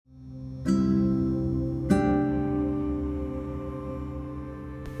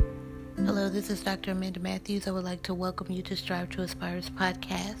this is Dr. Amanda Matthews. I would like to welcome you to Strive to Aspire's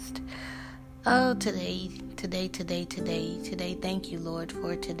podcast. Today, thank you, Lord,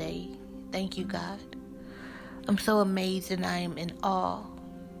 for today. Thank you, God. I'm so amazed and I am in awe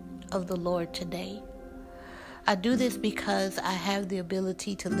of the Lord today. I do this because I have the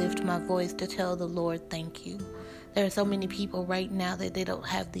ability to lift my voice to tell the Lord thank you. There are so many people right now that they don't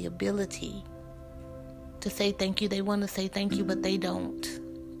have the ability to say thank you. They want to say thank you, but they don't.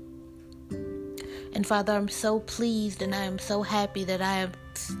 And Father, I'm so pleased and I am so happy that I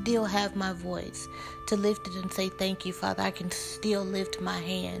still have my voice to lift it and say thank you. Father, I can still lift my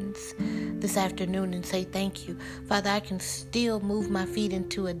hands this afternoon and say thank you. Father, I can still move my feet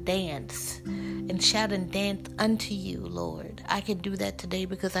into a dance and shout and dance unto you, Lord. I can do that today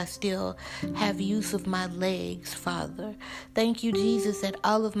because I still have use of my legs, Father. Thank you, Jesus, that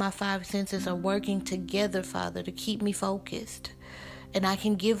all of my five senses are working together, Father, to keep me focused. And I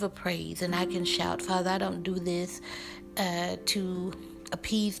can give a praise and I can shout. Father, I don't do this to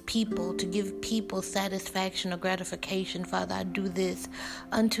appease people, to give people satisfaction or gratification. Father, I do this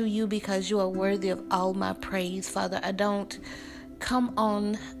unto you because you are worthy of all my praise. Father, I don't come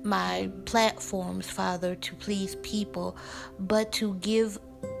on my platforms, Father, to please people, but to give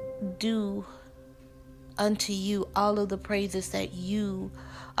due unto you all of the praises that you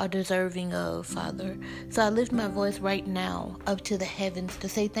are deserving of, Father. So I lift my voice right now up to the heavens to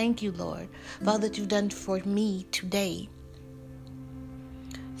say thank you, Lord, for all that you've done for me today.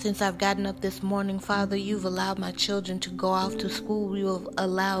 Since I've gotten up this morning, Father, you've allowed my children to go off to school. You have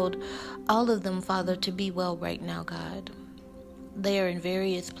allowed all of them, Father, to be well right now, God. They are in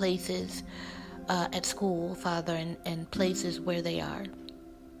various places at school, Father, and places where they are.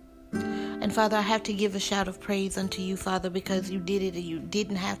 And Father, I have to give a shout of praise unto you, Father, because you did it and you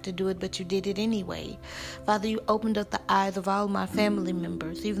didn't have to do it, but you did it anyway. Father, you opened up the eyes of all my family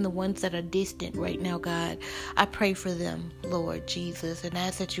members, even the ones that are distant right now, God. I pray for them, Lord Jesus, and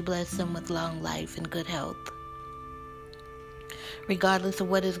ask that you bless them with long life and good health. Regardless of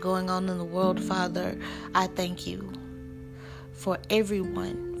what is going on in the world, Father, I thank you for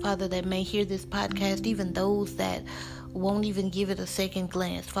everyone, Father, that may hear this podcast, even those that won't even give it a second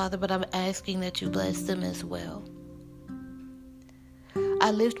glance, Father, but I'm asking that you bless them as well.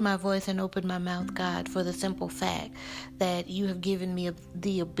 I lift my voice and open my mouth, God, for the simple fact that you have given me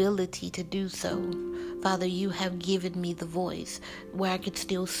the ability to do so. Father, you have given me the voice where I could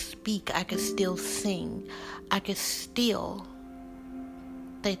still speak, I could still sing, I could still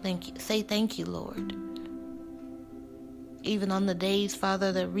say thank you, Lord. Even on the days,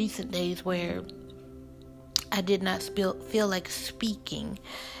 Father, the recent days where I did not feel like speaking,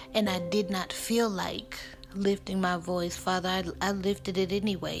 and I did not feel like lifting my voice, Father, I lifted it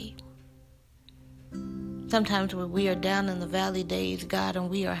anyway. Sometimes when we are down in the valley days, God, and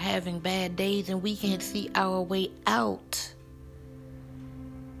we are having bad days and we can't see our way out,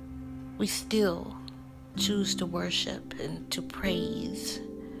 we still choose to worship and to praise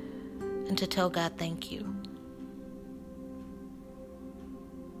and to tell God thank you.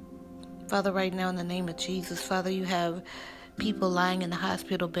 Father, right now in the name of Jesus, Father, you have people lying in the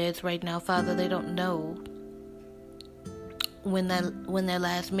hospital beds right now. Father, they don't know when their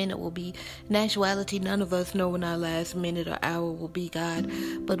last minute will be. In actuality, none of us know when our last minute or hour will be, God.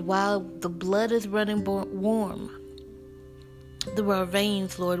 But while the blood is running warm through our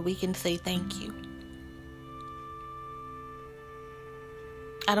veins, Lord, we can say thank you.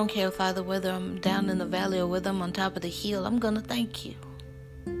 I don't care, Father, whether I'm down in the valley or whether I'm on top of the hill, I'm going to thank you.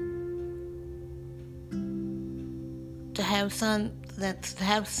 To have some,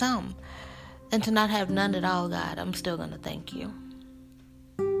 and to not have none at all, God, I'm still going to thank you.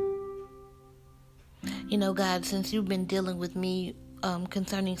 You know, God, since you've been dealing with me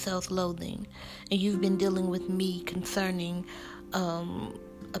concerning self-loathing, and you've been dealing with me concerning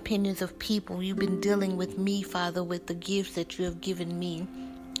opinions of people, you've been dealing with me, Father, with the gifts that you have given me,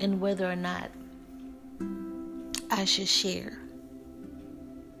 and whether or not I should share.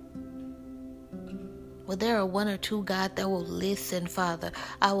 Well, there are one or two, God, that will listen, Father.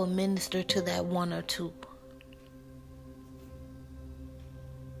 I will minister to that one or two.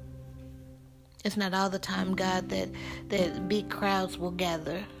 It's not all the time, God, that big crowds will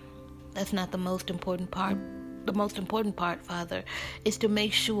gather. That's not the most important part. The most important part, Father, is to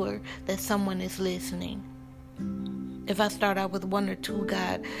make sure that someone is listening. If I start out with one or two,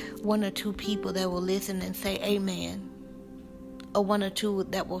 God, one or two people that will listen and say amen, or one or two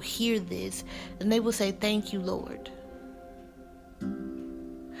that will hear this, and they will say, thank you, Lord.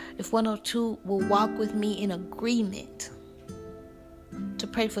 If one or two will walk with me in agreement to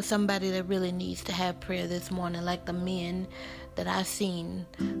pray for somebody that really needs to have prayer this morning, like the men that I seen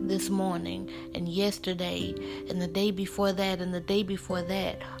this morning and yesterday and the day before that and the day before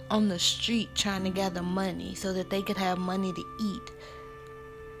that on the street trying to gather money so that they could have money to eat.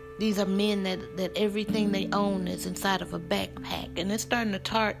 These are men that everything they own is inside of a backpack, and it's starting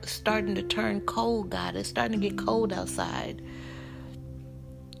to turn cold, God. It's starting to get cold outside.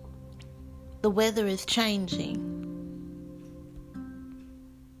 The weather is changing,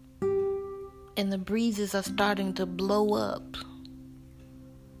 and the breezes are starting to blow up,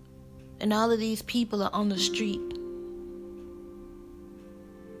 and all of these people are on the street.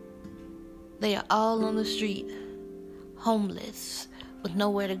 They are all on the street, homeless, with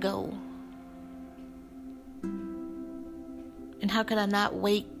nowhere to go. And how could I not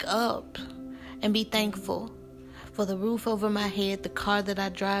wake up and be thankful for the roof over my head, the car that I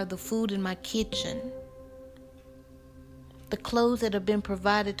drive, the food in my kitchen, the clothes that have been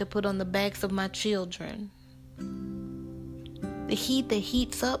provided to put on the backs of my children, the heat that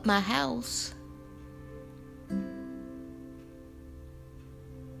heats up my house.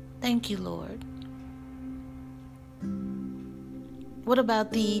 Thank you, Lord. What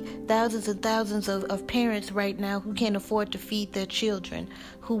about the thousands and thousands of parents right now who can't afford to feed their children,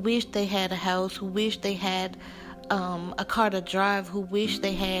 who wish they had a house, who wish they had a car to drive, who wish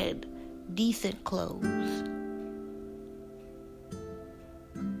they had decent clothes?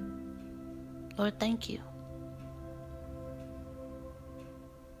 Lord, thank you.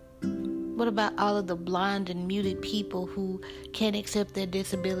 What about all of the blind and muted people who can't accept their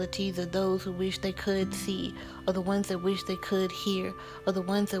disabilities, or those who wish they could see, or the ones that wish they could hear, or the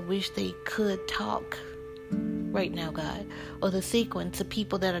ones that wish they could talk right now, God? Or the sick ones, the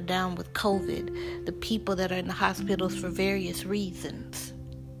people that are down with COVID, the people that are in the hospitals for various reasons.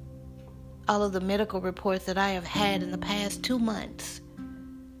 All of the medical reports that I have had in the past 2 months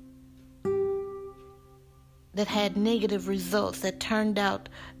that had negative results that turned out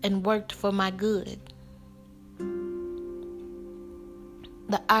and worked for my good.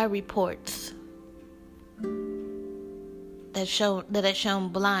 The eye reports that had shown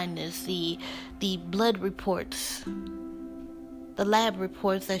blindness, the blood reports, the lab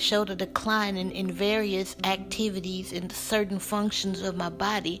reports that showed a decline in various activities in certain functions of my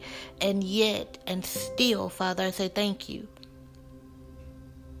body, and yet and still, Father, I say thank you.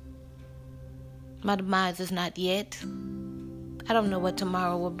 My demise is not yet. I don't know what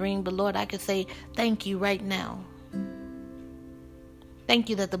tomorrow will bring, but Lord, I can say thank you right now. Thank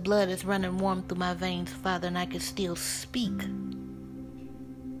you that the blood is running warm through my veins, Father, and I can still speak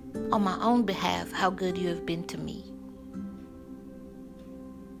on my own behalf how good you have been to me.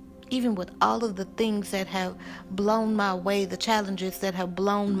 Even with all of the things that have blown my way, the challenges that have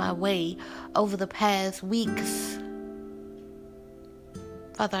blown my way over the past weeks,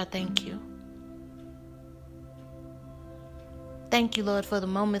 Father, I thank you. Thank you, Lord, for the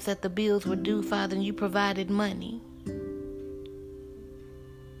moments that the bills were due, Father, and you provided money.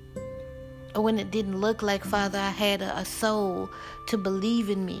 Or when it didn't look like, Father, I had a soul to believe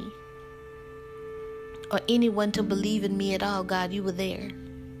in me, or anyone to believe in me at all, God, you were there.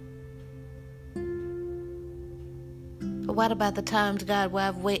 But what about the times, God, where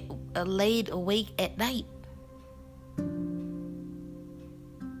I've laid awake at night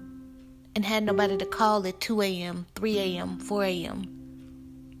and had nobody to call at 2 a.m., 3 a.m., 4 a.m.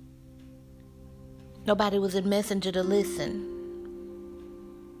 Nobody was in Messenger to listen.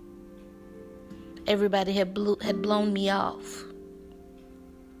 Everybody had blown me off.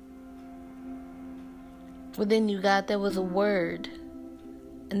 Within you, God, there was a word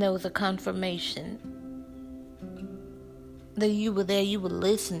and there was a confirmation that you were there, you were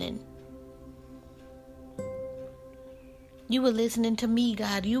listening. You were listening to me,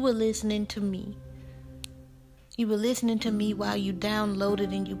 God. You were listening to me. You were listening to me while you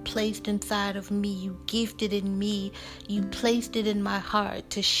downloaded and you placed inside of me. You gifted in me. You placed it in my heart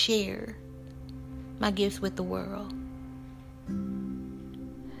to share my gifts with the world.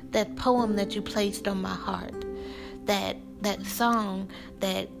 That poem that you placed on my heart, that song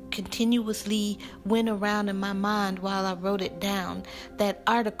that continuously went around in my mind while I wrote it down, that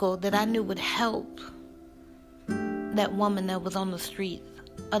article that I knew would help that woman that was on the street,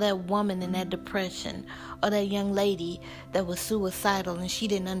 or that woman in that depression, or that young lady that was suicidal and she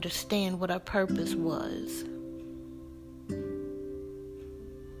didn't understand what her purpose was.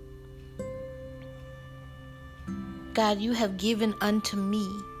 God, you have given unto me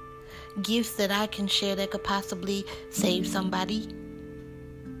gifts that I can share that could possibly save somebody.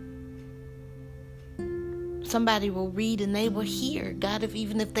 Somebody will read and they will hear, God,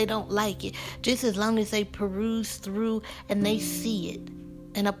 even if they don't like it, just as long as they peruse through and they see it,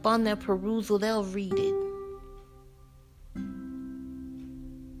 and upon their perusal they'll read it.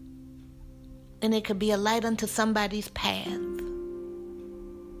 And it could be a light unto somebody's path.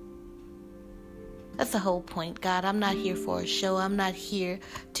 That's the whole point, God. I'm not here for a show. I'm not here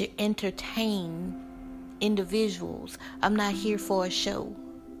to entertain individuals. I'm not here for a show.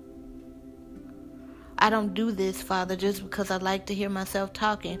 I don't do this, Father, just because I like to hear myself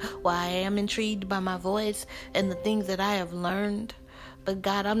talking. Well, I am intrigued by my voice and the things that I have learned. But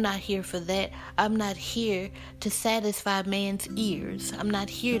God, I'm not here for that. I'm not here to satisfy man's ears. I'm not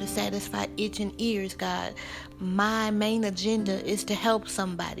here to satisfy itching ears, God. My main agenda is to help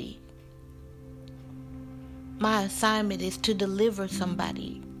somebody. My assignment is to deliver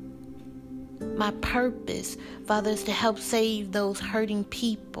somebody. My purpose, Father, is to help save those hurting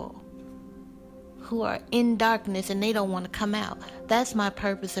people who are in darkness and they don't want to come out. That's my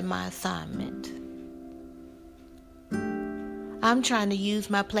purpose and my assignment. I'm trying to use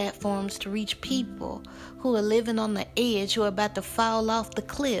my platforms to reach people who are living on the edge, who are about to fall off the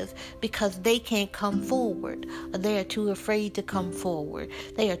cliff because they can't come forward, or they are too afraid to come forward.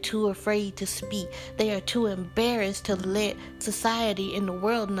 They are too afraid to speak. They are too embarrassed to let society and the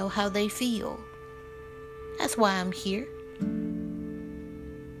world know how they feel. That's why I'm here.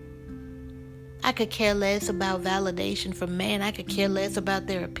 I could care less about validation from man. I could care less about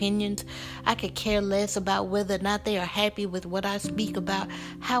their opinions. I could care less about whether or not they are happy with what I speak about,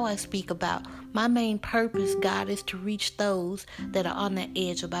 how I speak about. My main purpose, God, is to reach those that are on the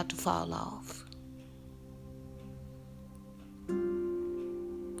edge about to fall off.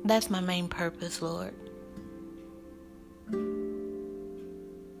 That's my main purpose, Lord.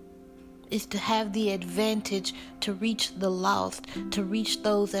 Is to have the advantage to reach the lost, to reach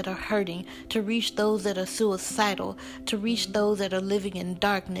those that are hurting, to reach those that are suicidal, to reach those that are living in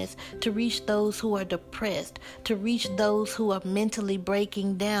darkness, to reach those who are depressed, to reach those who are mentally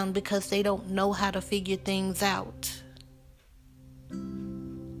breaking down because they don't know how to figure things out.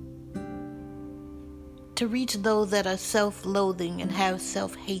 To reach those that are self-loathing and have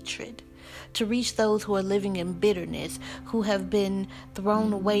self-hatred. To reach those who are living in bitterness, who have been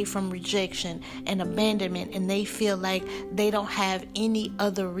thrown away from rejection and abandonment, and they feel like they don't have any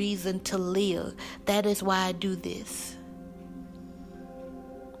other reason to live. That is why I do this.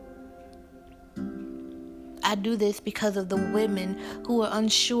 I do this because of the women who are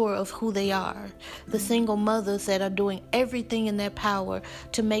unsure of who they are. The single mothers that are doing everything in their power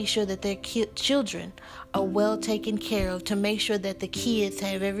to make sure that their children are well taken care of, to make sure that the kids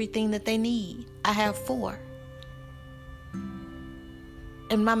have everything that they need. I have 4.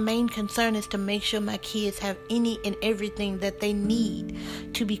 And my main concern is to make sure my kids have any and everything that they need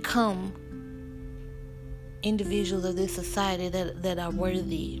to become individuals of this society that are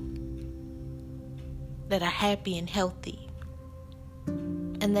worthy, that are happy and healthy,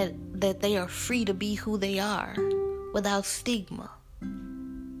 and that they are free to be who they are without stigma.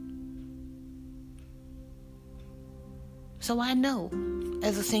 So I know,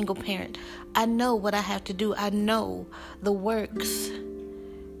 as a single parent, I know what I have to do. I know the works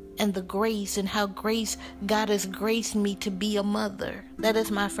and the grace and how God has graced me to be a mother. That is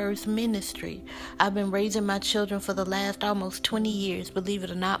my first ministry. I've been raising my children for the last almost 20 years. Believe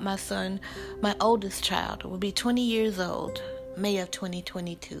it or not, my son, my oldest child, will be 20 years old, May of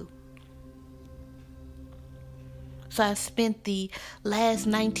 2022. So I spent the last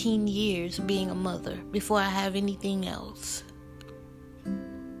 19 years being a mother before I have anything else.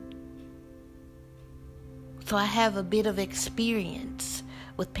 So I have a bit of experience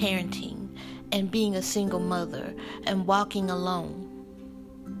with parenting and being a single mother and walking alone.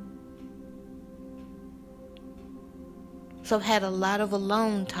 So I've had a lot of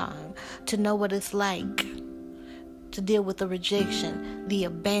alone time to know what it's like to deal with the rejection, the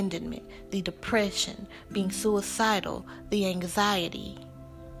abandonment, the depression, being suicidal, the anxiety,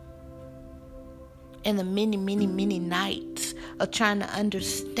 and the many, many, many nights of trying to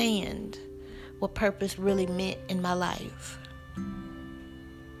understand what purpose really meant in my life.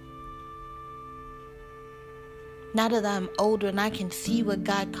 Now that I'm older and I can see what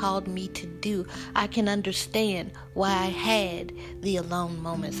God called me to do, I can understand why I had the alone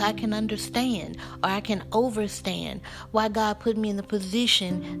moments. I can understand, or I can overstand, why God put me in the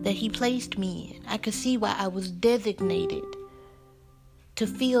position that He placed me in. I could see why I was designated to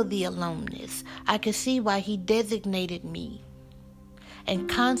feel the aloneness. I could see why He designated me and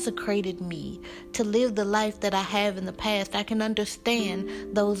consecrated me to live the life that I have in the past. I can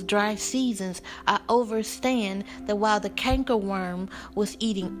understand those dry seasons. I understand that while the cankerworm was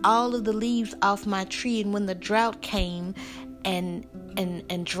eating all of the leaves off my tree, and when the drought came and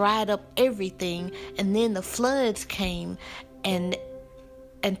dried up everything, and then the floods came and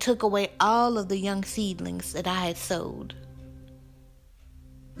took away all of the young seedlings that I had sowed,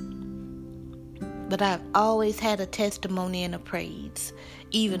 But I've always had a testimony and a praise,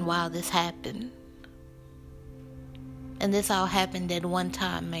 even while this happened. And this all happened at one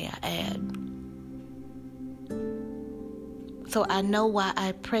time, may I add. So I know why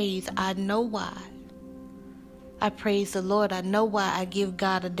I praise. I know why I praise the Lord. I know why I give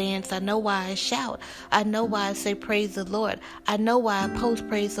God a dance. I know why I shout. I know why I say praise the Lord. I know why I post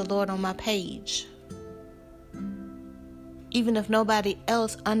praise the Lord on my page. Even if nobody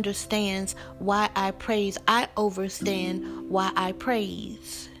else understands why I praise, I understand why I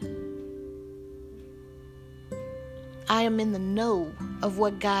praise. I am in the know of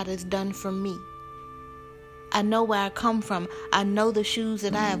what God has done for me. I know where I come from. I know the shoes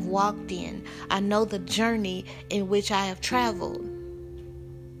that I have walked in. I know the journey in which I have traveled.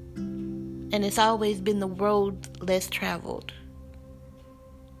 And it's always been the road less traveled.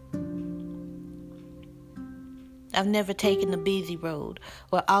 I've never taken the busy road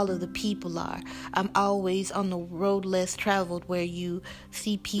where all of the people are. I'm always on the road less traveled where you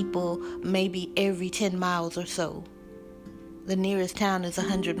see people maybe every 10 miles or so. The nearest town is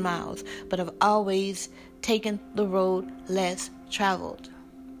 100 miles, but I've always taken the road less traveled.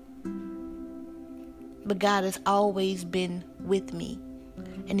 But God has always been with me,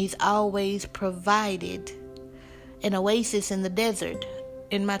 and He's always provided an oasis in the desert.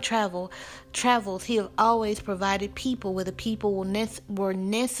 In my travels, He have always provided people where the people were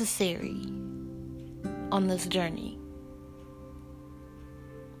necessary on this journey.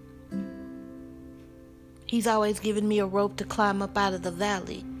 He's always given me a rope to climb up out of the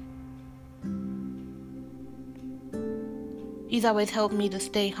valley. He's always helped me to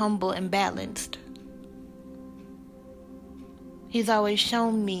stay humble and balanced. He's always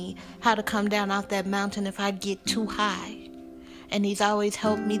shown me how to come down off that mountain if I get too high. And He's always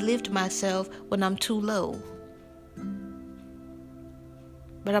helped me lift myself when I'm too low.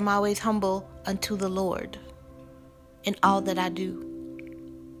 But I'm always humble unto the Lord in all that I do.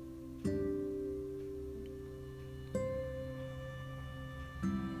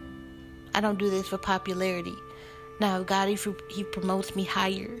 I don't do this for popularity. Now, if God, He promotes me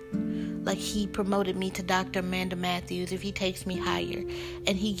higher, like He promoted me to Dr. Amanda Matthews, if He takes me higher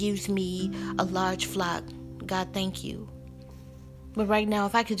and He gives me a large flock, God, thank you. But right now,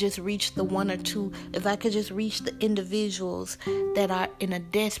 if I could just reach the one or two, if I could just reach the individuals that are in a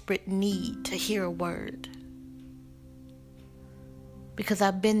desperate need to hear a word. Because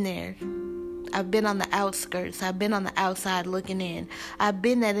I've been there. I've been on the outskirts. I've been on the outside looking in. I've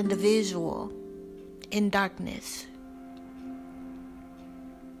been that individual in darkness.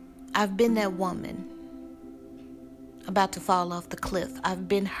 I've been that woman about to fall off the cliff. I've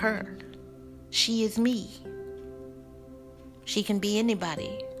been her. She is me. She can be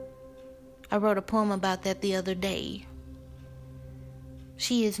anybody. I wrote a poem about that the other day.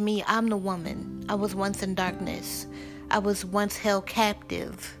 She is me. I'm the woman. I was once in darkness. I was once held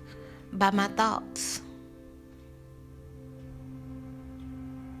captive by my thoughts.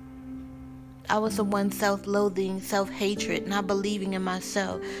 I was the one self-loathing, self-hatred, not believing in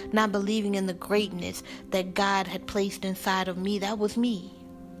myself, not believing in the greatness that God had placed inside of me. That was me.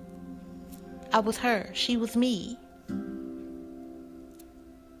 I was her. She was me.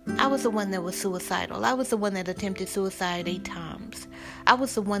 I was the one that was suicidal. I was the one that attempted suicide 8 times. I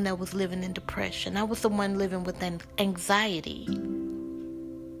was the one that was living in depression. I was the one living with anxiety.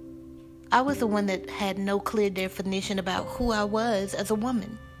 I was the one that had no clear definition about who I was as a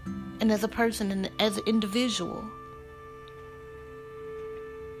woman and as a person and as an individual.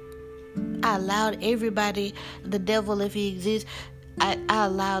 I allowed everybody, the devil if he exists, I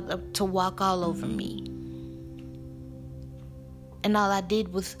allowed to walk all over me. And all I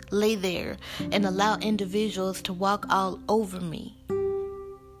did was lay there and allow individuals to walk all over me.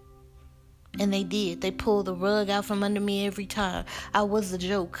 And they did. They pulled the rug out from under me every time. I was the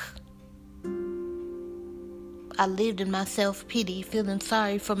joke. I lived in my self-pity, feeling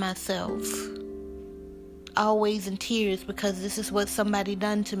sorry for myself. Always in tears because this is what somebody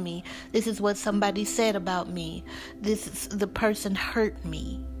done to me. This is what somebody said about me. The person hurt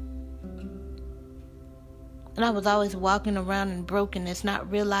me. And I was always walking around in brokenness,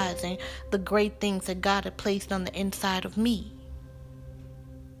 not realizing the great things that God had placed on the inside of me.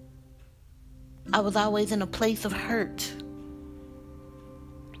 I was always in a place of hurt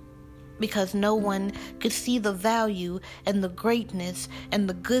because no one could see the value and the greatness and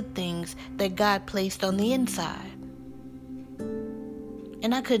the good things that God placed on the inside.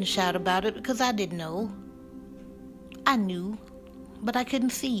 And I couldn't shout about it because I didn't know. I knew, but I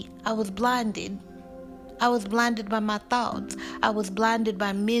couldn't see. I was blinded. I was blinded by my thoughts. I was blinded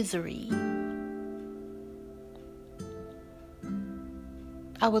by misery.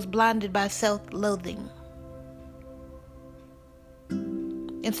 I was blinded by self-loathing.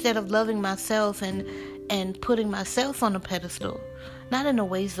 Instead of loving myself and putting myself on a pedestal, not in the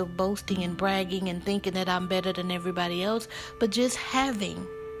ways of boasting and bragging and thinking that I'm better than everybody else, but just having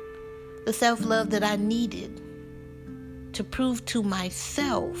the self-love that I needed to prove to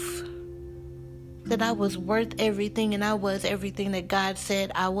myself that I was worth everything and I was everything that God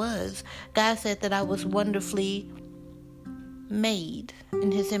said I was. God said that I was wonderfully made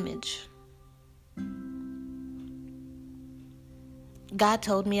in His image. God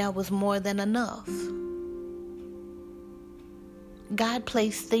told me I was more than enough. God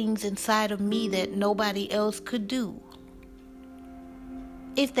placed things inside of me that nobody else could do.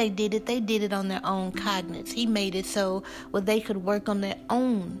 If they did it on their own cognizance. He made it so they could work on their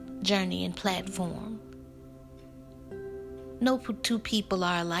own journey and platform. No two people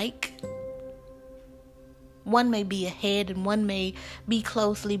are alike. One may be ahead and one may be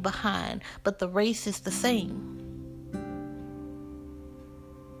closely behind, but the race is the same.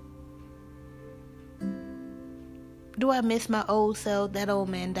 Do I miss my old self? That old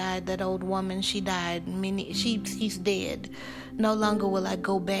man died. That old woman, she died. She's dead. No longer will I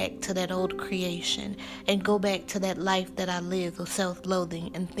go back to that old creation and go back to that life that I live of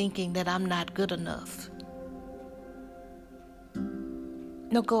self-loathing and thinking that I'm not good enough.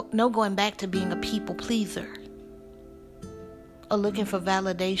 No going back to being a people pleaser or looking for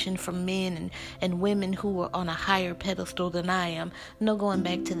validation from men and women who are on a higher pedestal than I am. No going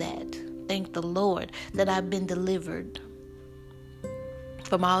back to that. Thank the Lord that I've been delivered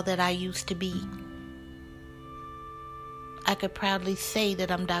from all that I used to be. I could proudly say that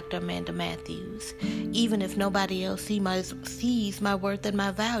I'm Dr. Amanda Matthews. Even if nobody else sees my worth and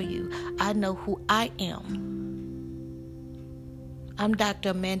my value, I know who I am. I'm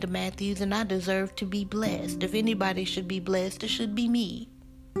Dr. Amanda Matthews, and I deserve to be blessed. If anybody should be blessed, it should be me.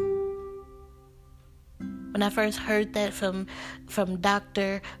 When I first heard that from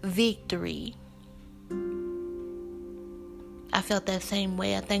Dr. Victory, I felt that same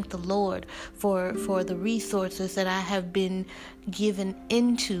way. I thank the Lord for the resources that I have been given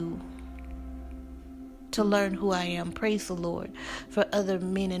into to learn who I am. Praise the Lord for other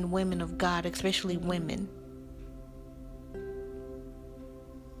men and women of God, especially women.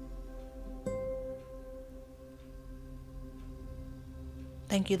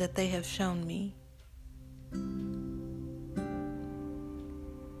 Thank you that they have shown me.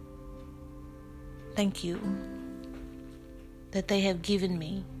 Thank you that they have given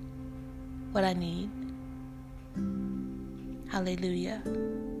me what I need. Hallelujah.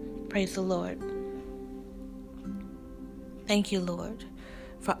 Praise the Lord. Thank you, Lord,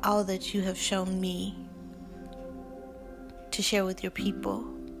 for all that you have shown me to share with your people.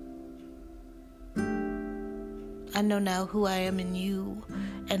 I know now who I am in you,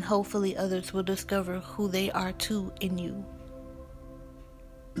 and hopefully others will discover who they are too in you.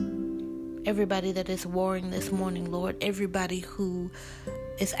 Everybody that is warring this morning, Lord, everybody who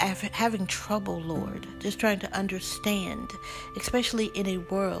is having trouble, Lord, just trying to understand, especially in a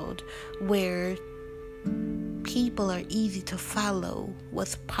world where people are easy to follow,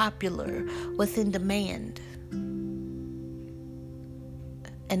 what's popular, what's in demand,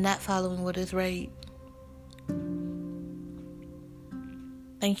 and not following what is right.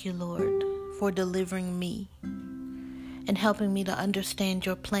 Thank you, Lord, for delivering me and helping me to understand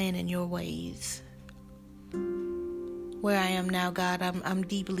your plan and your ways. Where I am now, God, I'm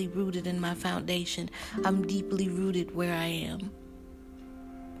deeply rooted in my foundation. I'm deeply rooted where I am.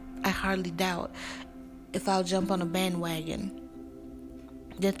 I hardly doubt if I'll jump on a bandwagon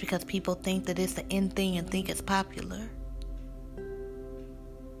just because people think that it's the in thing and think it's popular.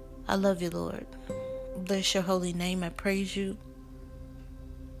 I love you, Lord. Bless your holy name. I praise you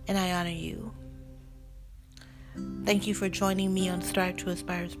and I honor you. Thank you for joining me on Strive to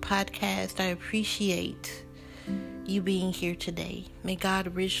Aspire's podcast. I appreciate you being here today. May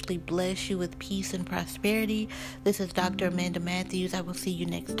God richly bless you with peace and prosperity. This is Dr. Amanda Matthews. I will see you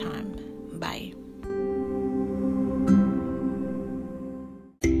next time. Bye.